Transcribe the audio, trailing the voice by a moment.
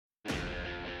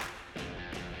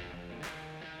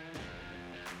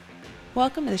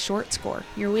Welcome to The Short Score,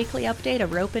 your weekly update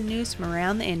of roping news from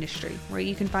around the industry, where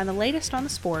you can find the latest on the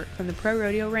sport from the pro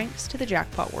rodeo ranks to the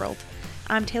jackpot world.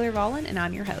 I'm Taylor Vollen, and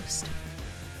I'm your host.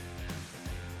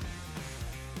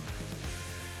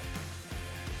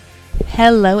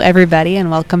 Hello, everybody, and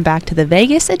welcome back to the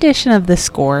Vegas edition of The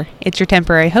Score. It's your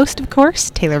temporary host, of course,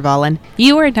 Taylor Vollen.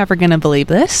 You are never going to believe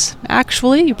this.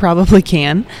 Actually, you probably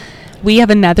can. We have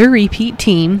another repeat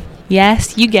team.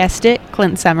 Yes, you guessed it,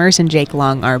 Clint Summers and Jake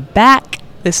Long are back.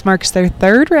 This marks their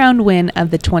third round win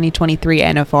of the 2023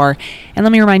 NFR, and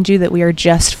let me remind you that we are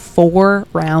just 4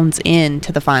 rounds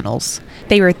into the finals.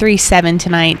 They were 3-7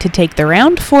 tonight to take the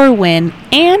round 4 win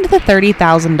and the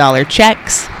 $30,000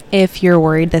 checks. If you're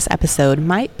worried this episode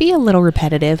might be a little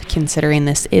repetitive, considering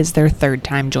this is their third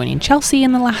time joining Chelsea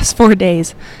in the last 4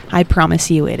 days, I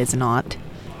promise you it is not.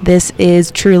 This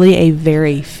is truly a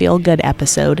very feel-good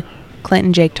episode. Clint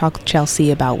and Jake talk with Chelsea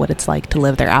about what it's like to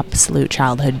live their absolute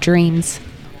childhood dreams,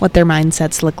 what their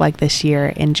mindsets look like this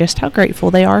year, and just how grateful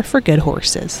they are for good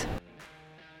horses.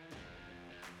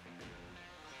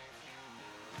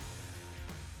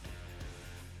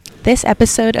 This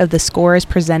episode of The Score is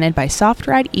presented by Soft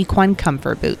Ride Equine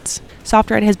Comfort Boots. Soft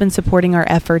Ride has been supporting our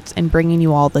efforts in bringing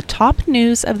you all the top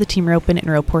news of the team roping and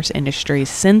rope horse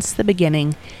industries since the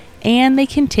beginning, and they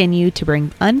continue to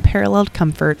bring unparalleled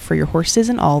comfort for your horses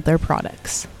and all their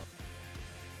products.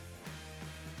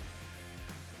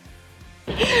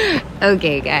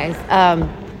 Okay, guys.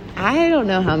 I don't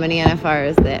know how many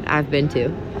NFRs that I've been to,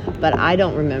 but I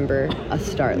don't remember a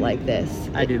start like this.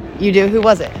 I do. You do? Who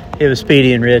was it? It was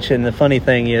Speedy and Rich, and the funny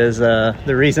thing is, the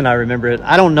reason I remember it,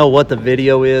 I don't know what the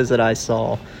video is that I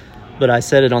saw, but I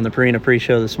said it on the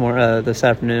pre-show this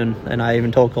afternoon, and I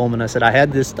even told Coleman, I said, I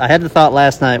had the thought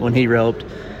last night when he roped,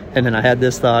 and then I had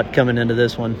this thought coming into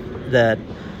this one, that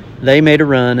they made a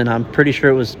run, and I'm pretty sure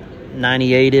it was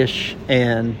 98-ish,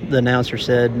 and the announcer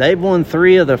said, they've won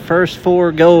 3 of the first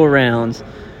 4 go-arounds,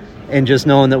 and just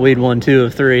knowing that we'd won 2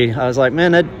 of 3, I was like,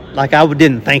 man, I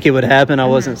didn't think it would happen. I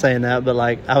wasn't saying that, but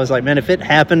I was like, man, if it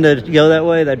happened to go that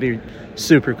way, that'd be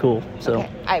super cool. So okay.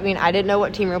 I mean, I didn't know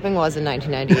what team roping was in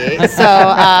 1998, so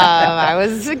I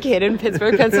was a kid in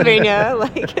Pittsburgh, Pennsylvania.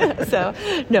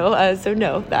 No,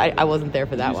 I wasn't there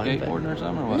for that one. Skateboarding or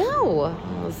something, or what? No,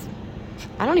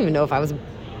 I don't even know if I was.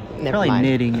 Never probably mind.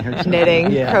 knitting or something.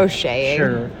 Knitting, yeah. Crocheting.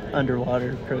 Sure,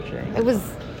 underwater crocheting. It was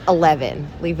 11.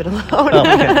 Leave it alone. Oh,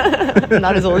 okay. I'm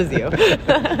not as old as you.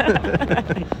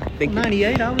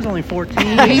 98, I was only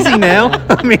 14. Easy now.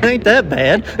 I mean, ain't that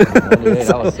bad. 98,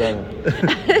 I was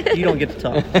 7. You don't get to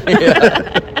talk.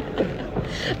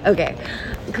 Okay.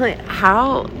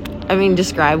 Clint,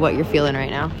 describe what you're feeling right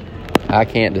now. I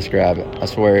can't describe it. I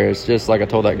swear. It's just like I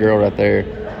told that girl right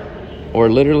there. We're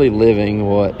literally living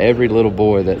what every little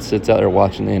boy that sits out there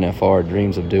watching the NFR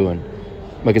dreams of doing.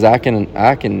 Because I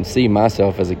can see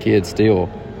myself as a kid still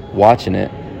watching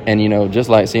it. And, just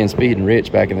like seeing Speed and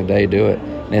Rich back in the day do it.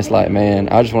 And it's like, man,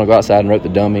 I just want to go outside and rope the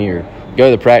dummy or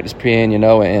go to the practice pen,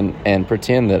 and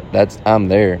pretend that I'm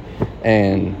there.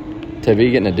 And to be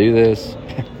getting to do this,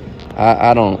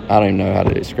 I don't even know how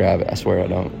to describe it. I swear I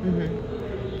don't.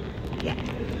 Mm-hmm. Yeah.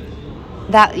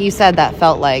 That you said that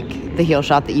felt like the heel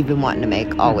shot that you've been wanting to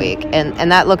make all week.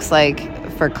 And that looks like,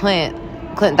 for Clint,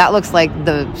 that looks like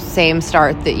the same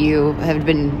start that you have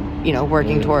been,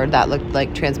 working toward. That looked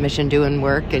like transmission doing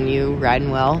work and you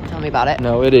riding well. Tell me about it.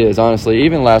 No, it is, honestly.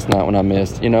 Even last night when I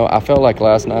missed, I felt like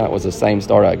last night was the same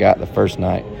start I got the first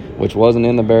night, which wasn't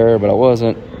in the barrier, but I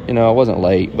wasn't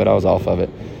late, but I was off of it.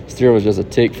 Steer was just a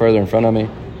tick further in front of me,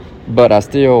 but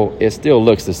it still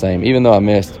looks the same. Even though I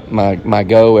missed my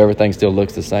go, everything still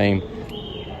looks the same.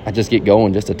 I just get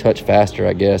going just a touch faster,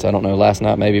 I guess. I don't know. Last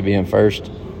night maybe being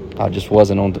first, I just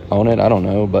wasn't on it. I don't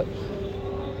know, but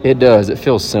it does. It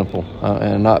feels simple,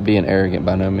 and not being arrogant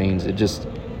by no means. It just,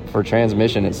 for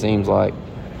transmission, it seems like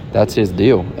that's his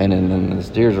deal. And then the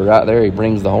steers are right there. He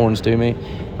brings the horns to me,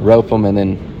 rope them, and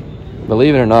then,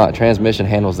 believe it or not, transmission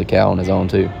handles the cow on his own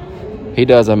too. He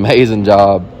does an amazing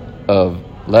job of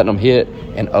letting them hit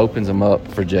and opens them up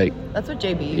for Jake. That's what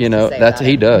JB used to say that's about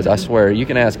he it. does. I swear. You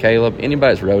can ask Caleb.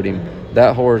 Anybody that's rode him,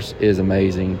 that horse is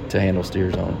amazing to handle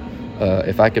steers on.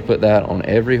 If I could put that on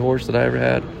every horse that I ever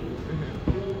had,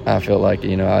 I feel like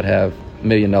I'd have $1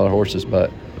 million horses.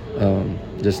 But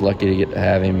just lucky to get to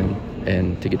have him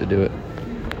and to get to do it.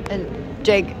 And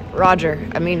Jake, Roger.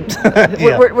 I mean,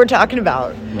 Yeah. we're talking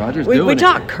about. Roger's we doing it.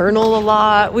 talk Colonel a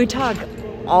lot. We talk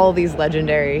all these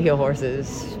legendary heel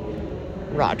horses.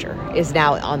 Roger is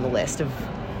now on the list of.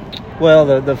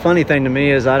 Well, the funny thing to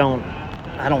me is I don't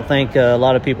think a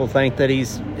lot of people think that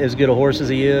he's as good a horse as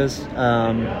he is,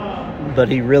 but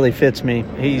he really fits me.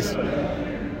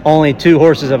 only 2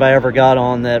 horses have I ever got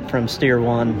on that from steer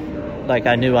 1, like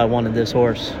I knew I wanted this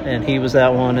horse, and he was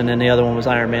that one, and then the other one was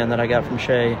Iron Man that I got from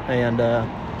Shay. And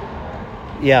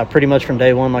yeah, pretty much from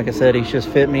day 1, like I said, he's just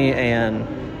fit me. And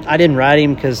I didn't ride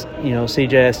him because, you know,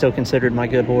 CJ I still considered my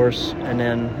good horse, and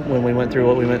then when we went through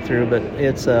what we went through, but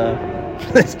it's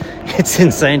it's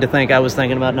insane to think I was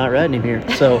thinking about not riding him here.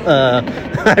 So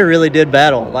I really did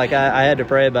battle. Like I had to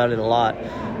pray about it a lot.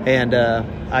 And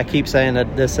I keep saying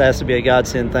that this has to be a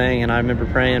godsend thing. And I remember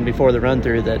praying before the run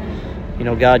through that, you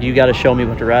know, God, you got to show me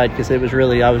what to ride, because I was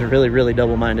really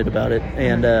double-minded about it.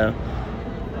 And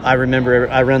I remember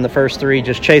I ran the first 3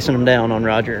 just chasing him down on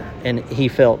Roger, and he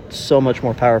felt so much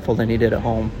more powerful than he did at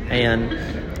home.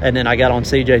 And then I got on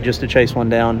CJ just to chase one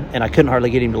down, and I couldn't hardly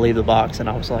get him to leave the box. And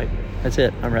I was like, that's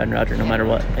it. I'm riding Roger no matter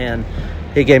what. And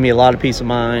it gave me a lot of peace of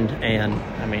mind. And,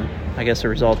 I mean, I guess the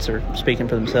results are speaking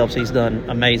for themselves. He's done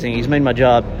amazing. He's made my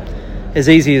job as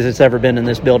easy as it's ever been in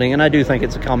this building. And I do think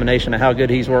it's a combination of how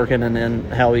good he's working and then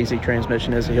how easy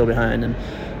transmission is to heel behind.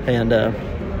 And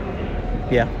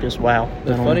yeah, just wow.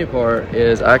 The funny part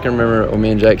is I can remember when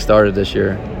me and Jake started this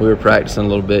year, we were practicing a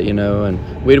little bit, you know,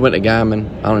 and we went to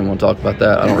Guyman. I don't even want to talk about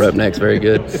that. I don't rep necks very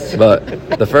good.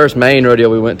 But the first main rodeo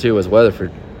we went to was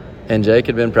Weatherford. And Jake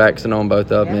had been practicing on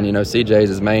both of them. And, you know, CJ's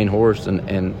his main horse,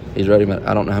 and he's ready.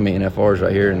 I don't know how many NFRs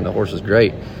right here, and the horse is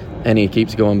great. And he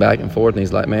keeps going back and forth, and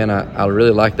he's like, man, I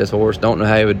really like this horse. Don't know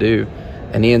how he would do.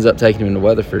 And he ends up taking him to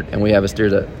Weatherford, and we have a steer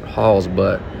that hauls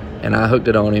butt. And I hooked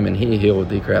it on him, and he healed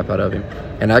the crap out of him.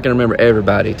 And I can remember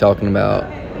everybody talking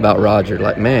about Roger,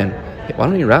 like, man, why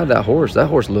don't you ride that horse? That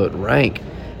horse looked rank.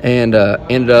 And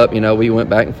ended up, you know, we went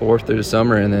back and forth through the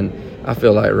summer, and then I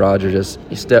feel like Roger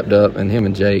he stepped up, and him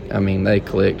and Jake, I mean, they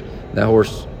clicked. That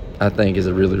horse, I think, is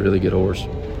a really, really good horse.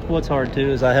 What's hard,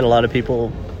 too, is I had a lot of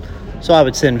people, so I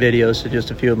would send videos to just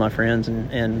a few of my friends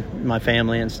and my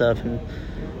family and stuff. And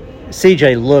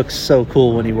CJ looks so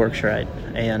cool when he works right.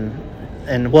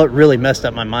 And what really messed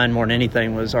up my mind more than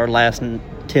anything was our last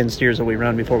 10 steers that we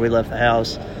run before we left the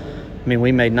house. I mean,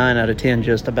 we made 9 out of 10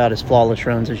 just about as flawless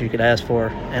runs as you could ask for.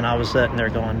 And I was sitting there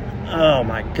going, oh,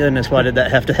 my goodness, why did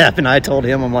that have to happen? I told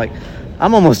him, I'm like,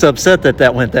 I'm almost upset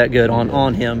that went that good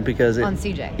on him because it... On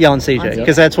CJ. Yeah, on CJ.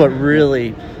 Because that's what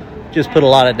really just put a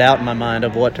lot of doubt in my mind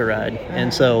of what to ride.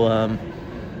 And so,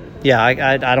 yeah,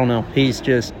 I don't know. He's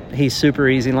super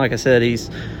easy. And like I said,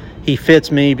 he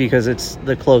fits me because it's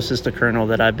the closest to Colonel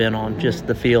that I've been on, just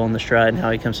the feel and the stride and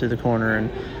how he comes through the corner.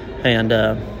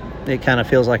 And it kind of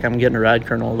feels like I'm getting to ride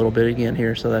Colonel a little bit again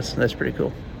here, so that's pretty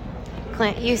cool.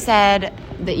 Clint, you said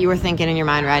that you were thinking in your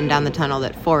mind riding down the tunnel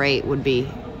that 4.8 would be,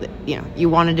 you know, you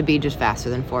wanted to be just faster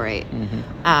than 4.8.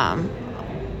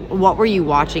 Mm-hmm. What were you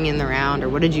watching in the round, or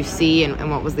what did you see,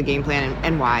 and what was the game plan,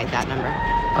 and why that number?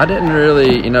 I didn't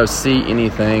really, you know, see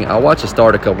anything. I watched the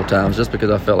start a couple times just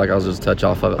because I felt like I was just a touch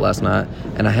off of it last night,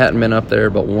 and I hadn't been up there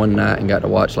but one night and got to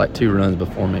watch like 2 runs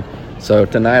before me. So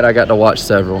tonight I got to watch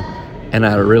several, and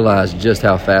I realized just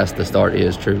how fast the start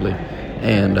is truly.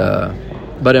 And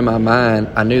but in my mind,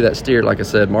 I knew that steer, like I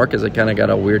said, Marcus had kind of got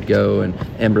a weird go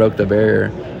and broke the barrier.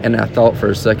 And I thought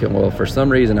for a second, well, for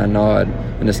some reason I nod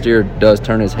and the steer does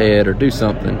turn his head or do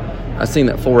something. I seen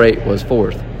that 4.8 was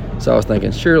 4th. So I was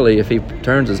thinking, surely if he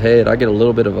turns his head, I get a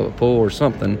little bit of a pull or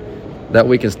something that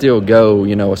we can still go,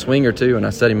 you know, a swing or two. And I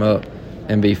set him up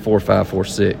and be 4.5,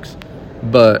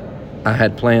 4.6. But I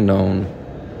had planned on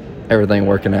everything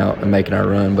working out and making our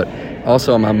run. But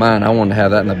also in my mind, I wanted to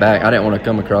have that in the back. I didn't want to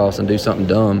come across and do something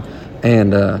dumb.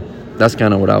 And that's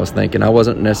kind of what I was thinking. I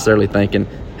wasn't necessarily thinking,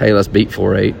 hey, let's beat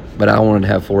 4.8. But I wanted to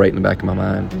have 4.8 in the back of my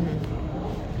mind. Mm-hmm.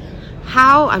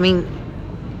 I mean,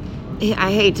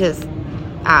 I hate to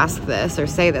ask this or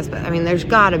say this, but I mean, there's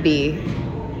got to be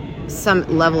some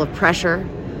level of pressure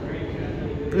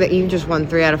that you just won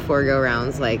 3 out of 4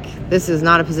 go-rounds. Like, this is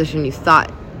not a position you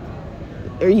thought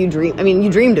or you dream. I mean,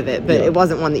 you dreamed of it, but yeah, it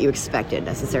wasn't one that you expected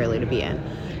necessarily to be in.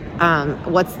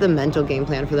 What's the mental game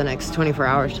plan for the next 24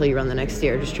 hours till you run the next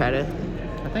steer? Just try to...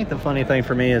 I think the funny thing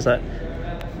for me is that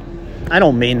I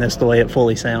don't mean this the way it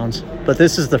fully sounds, but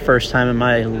this is the first time in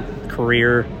my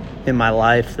career, in my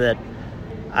life, that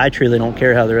I truly don't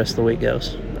care how the rest of the week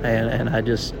goes. And I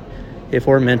just, if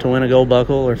we're meant to win a gold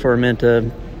buckle or if we're meant to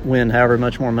win however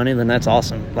much more money, then that's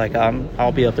awesome. Like,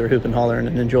 I'll be up there hooping, hollering,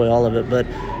 and enjoy all of it. But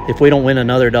if we don't win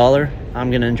another $1, I'm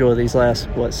going to enjoy these last,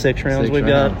 6 rounds we've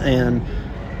got.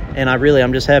 And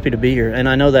I'm just happy to be here. And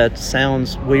I know that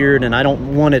sounds weird, and I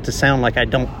don't want it to sound like I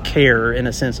don't care in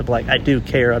a sense of, like, I do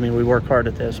care. I mean, we work hard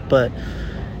at this. But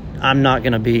I'm not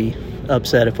going to be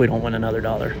upset if we don't win another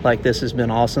 $1. Like, this has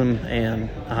been awesome, and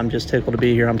I'm just tickled to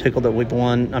be here. I'm tickled that we've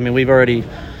won. I mean, we've already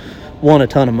won a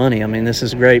ton of money. I mean, this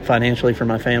is great financially for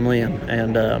my family,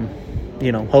 and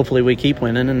hopefully we keep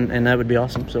winning, and that would be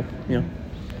awesome. So,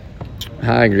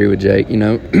 I agree with Jake.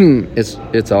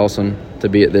 It's awesome to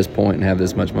be at this point and have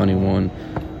this much money won.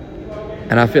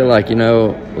 And I feel like,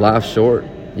 life's short.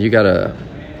 You got to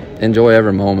enjoy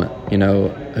every moment.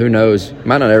 Who knows? You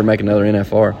might not ever make another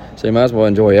NFR, so you might as well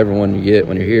enjoy every one you get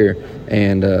when you're here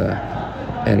and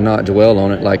not dwell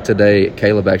on it. Like today,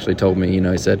 Caleb actually told me,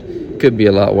 he said, it could be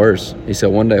a lot worse. He said,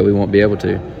 one day we won't be able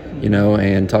to,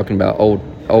 and talking about old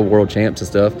world champs and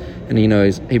stuff. And,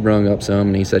 he brung up some,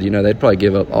 and he said, they'd probably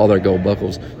give up all their gold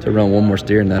buckles to run one more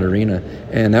steer in that arena.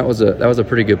 And that was a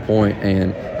pretty good point.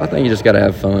 And I think you just got to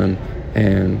have fun.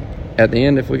 And at the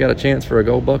end, if we got a chance for a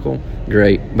gold buckle,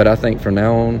 great. But I think from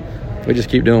now on, we just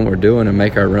keep doing what we're doing and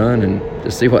make our run and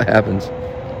just see what happens.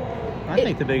 I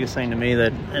think the biggest thing to me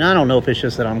and I don't know if it's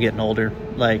just that I'm getting older,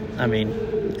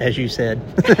 as you said,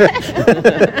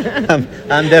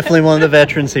 I'm definitely one of the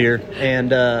veterans here,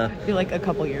 and I feel like a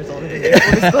couple years older than you.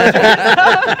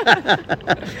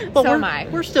 But So am I.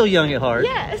 We're still young at heart.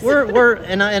 Yes.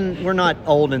 We're not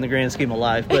old in the grand scheme of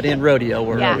life, but in rodeo,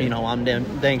 we're Yeah. I'm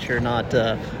dang sure not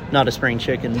a spring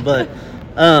chicken, but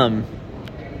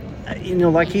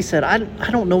like he said, I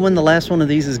don't know when the last one of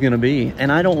these is going to be,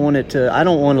 and I don't want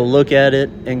to look at it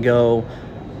and go,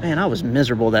 man, I was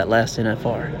miserable that last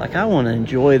NFR. Like, I want to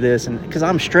enjoy this, and because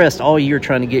I'm stressed all year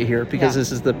trying to get here because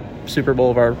This is the Super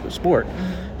Bowl of our sport.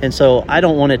 And so I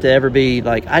don't want it to ever be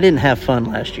like, I didn't have fun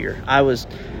last year. I was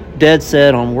dead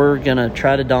set on we're going to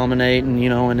try to dominate, and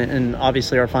and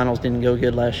obviously our finals didn't go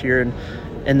good last year,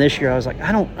 and this year I was like,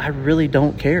 I really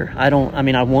don't care. I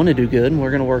want to do good, and we're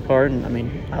going to work hard,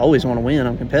 and I always want to win.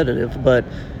 I'm competitive, but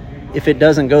if it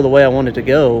doesn't go the way I want it to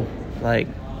go,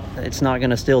 it's not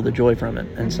going to steal the joy from it.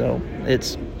 And so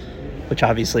which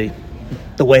obviously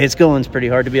the way it's going is pretty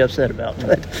hard to be upset about.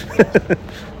 But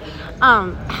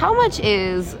how much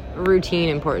is routine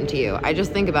important to you? I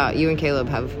just think about you and Caleb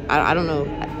I don't know,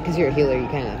 because you're a healer, you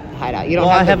kind of hide out.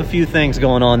 I have a few things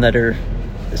going on that are,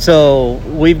 so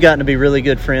we've gotten to be really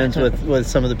good friends with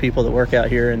some of the people that work out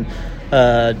here, and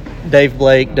Dave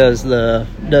Blake does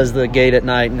the gate at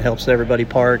night and helps everybody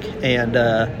park, and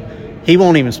he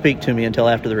won't even speak to me until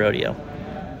after the rodeo.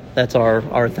 That's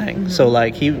our thing. Mm-hmm. So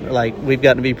we've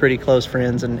gotten to be pretty close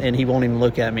friends, and he won't even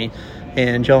look at me.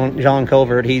 And John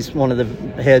Culvert, he's one of the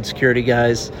head security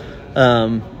guys.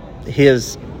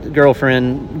 His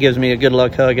girlfriend gives me a good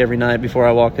luck hug every night before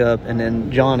I walk up, and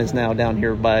then John is now down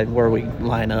here by where we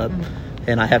line up,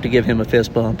 and I have to give him a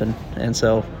fist bump, and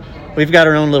so we've got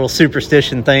our own little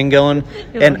superstition thing going.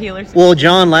 Well,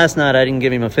 John, last night I didn't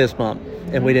give him a fist bump,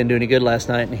 and we didn't do any good last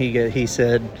night, and he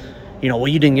said, well,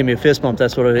 you didn't give me a fist bump,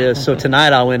 that's what it is. So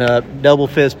tonight I went up, double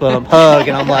fist bump, hug,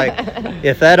 and I'm like,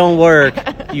 if that don't work,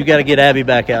 you got to get Abby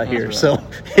back out here. Right. So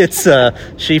it's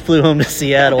she flew home to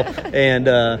Seattle,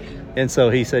 and so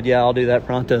he said, yeah, I'll do that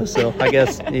pronto. So I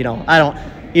guess, I don't,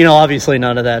 obviously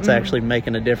none of that's actually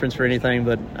making a difference for anything,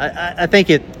 but I think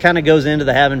it kind of goes into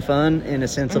the having fun in a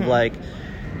sense of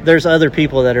there's other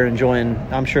people that are enjoying,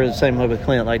 I'm sure the same way with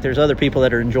Clint, there's other people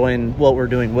that are enjoying what we're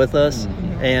doing with us,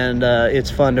 and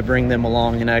it's fun to bring them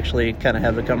along and actually kind of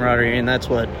have the camaraderie, and that's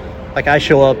what, I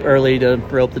show up early to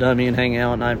rope the dummy and hang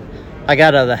out, and I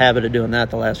got out of the habit of doing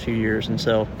that the last few years, and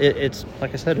so it's,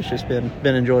 like I said, it's just been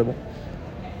enjoyable.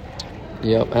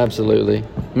 Yep, absolutely.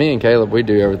 Me and Caleb, we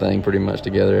do everything pretty much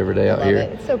together every day out here.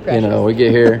 It's so precious. We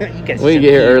get here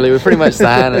early. We pretty much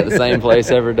sign at the same place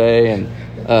every day, and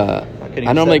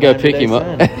I normally go pick him up.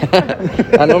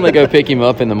 I normally go pick him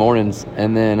up in the mornings,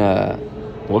 and then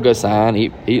we'll go sign,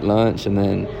 eat lunch, and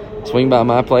then swing by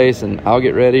my place, and I'll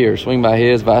get ready, or swing by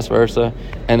his, vice versa.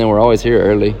 And then we're always here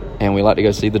early, and we like to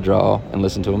go see the draw and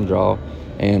listen to him draw.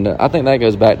 And I think that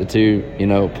goes back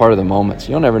to, part of the moments.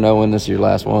 You'll never know when this is your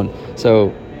last one.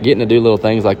 So getting to do little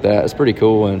things like that is pretty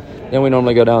cool. And then we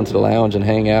normally go down to the lounge and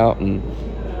hang out, and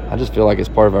I just feel like it's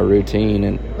part of our routine,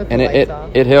 and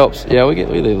it helps. Yeah, we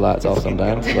leave lights off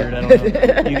sometimes. But. I don't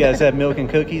know. You guys have milk and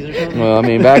cookies or something? Well,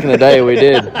 back in the day we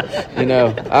did.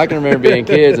 I can remember being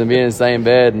kids and being in the same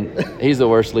bed, and he's the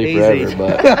worst sleeper ever.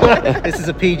 But this is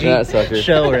a PG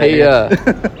show right here.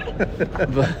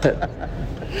 But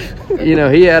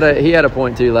he had a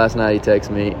point too last night. He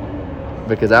texted me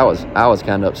because I was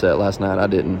kind of upset last night. I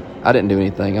didn't do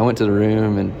anything. I went to the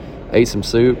room and ate some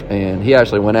soup, and he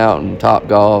actually went out and top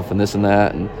golf and this and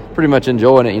that, and pretty much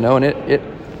enjoying it,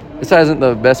 and this isn't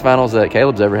the best finals that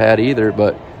Caleb's ever had either,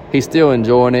 but he's still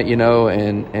enjoying it,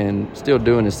 and still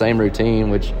doing the same routine,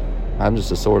 which I'm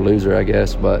just a sore loser, I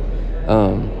guess, but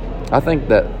I think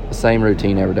that the same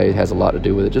routine every day has a lot to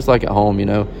do with it, just like at home, you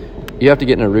have to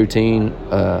get in a routine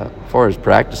as far as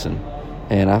practicing,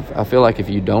 And I feel like if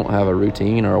you don't have a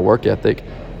routine or a work ethic,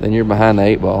 then you're behind the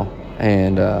 8 ball.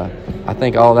 And I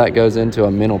think all that goes into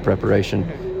a mental preparation,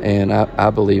 and I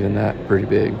believe in that pretty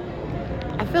big.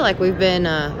 I feel like we've been,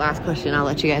 last question, I'll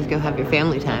let you guys go have your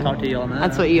family time. I'll talk to you on that.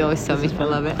 That's what you always tell me. I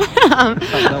love it. Talk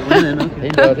about winning.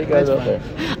 Okay. He goes up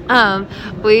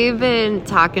there. We've been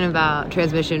talking about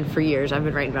transmission for years. I've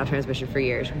been writing about transmission for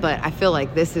years, but I feel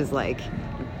like this is like,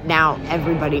 now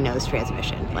everybody knows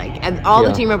transmission. Like, and all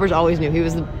the team members always knew he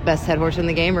was the best head horse in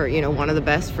the game, or, you know, one of the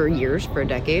best for years, for a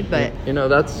decade. But you know,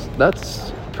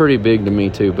 that's pretty big to me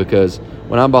too, because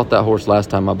when I bought that horse last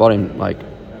time, I bought him like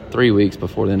 3 weeks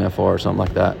before the NFR or something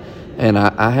like that. And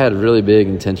I had really big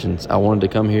intentions. I wanted to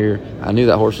come here. I knew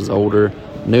that horse was older.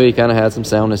 Knew he kind of had some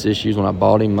soundness issues when I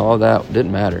bought him. All that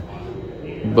didn't matter.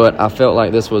 But I felt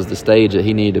like this was the stage that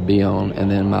he needed to be on.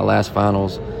 And then my last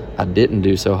finals, I didn't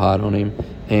do so hot on him.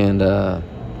 And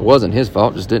it wasn't his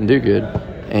fault, just didn't do good.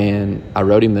 And I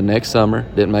rode him the next summer,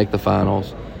 didn't make the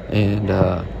finals. And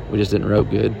we just didn't rope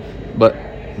good. But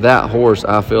that horse,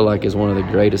 I feel like, is one of the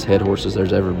greatest head horses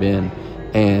there's ever been.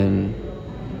 And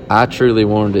I truly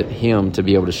wanted him to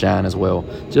be able to shine as well.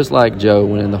 Just like Joe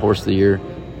winning the Horse of the Year.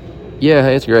 Yeah,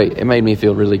 it's great. It made me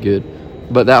feel really good.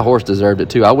 But that horse deserved it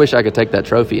too. I wish I could take that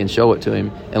trophy and show it to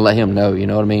him and let him know, you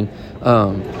know what I mean?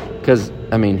 Because,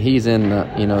 I mean, he's in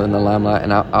the, you know, in the limelight,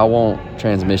 and I want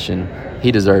transmission.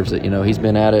 He deserves it, you know. He's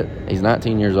been at it. He's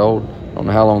 19 years old. I don't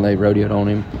know how long they rodeoed on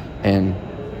him. And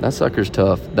that sucker's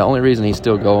tough. The only reason he's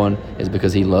still going is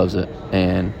because he loves it,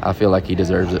 and I feel like he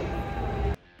deserves it.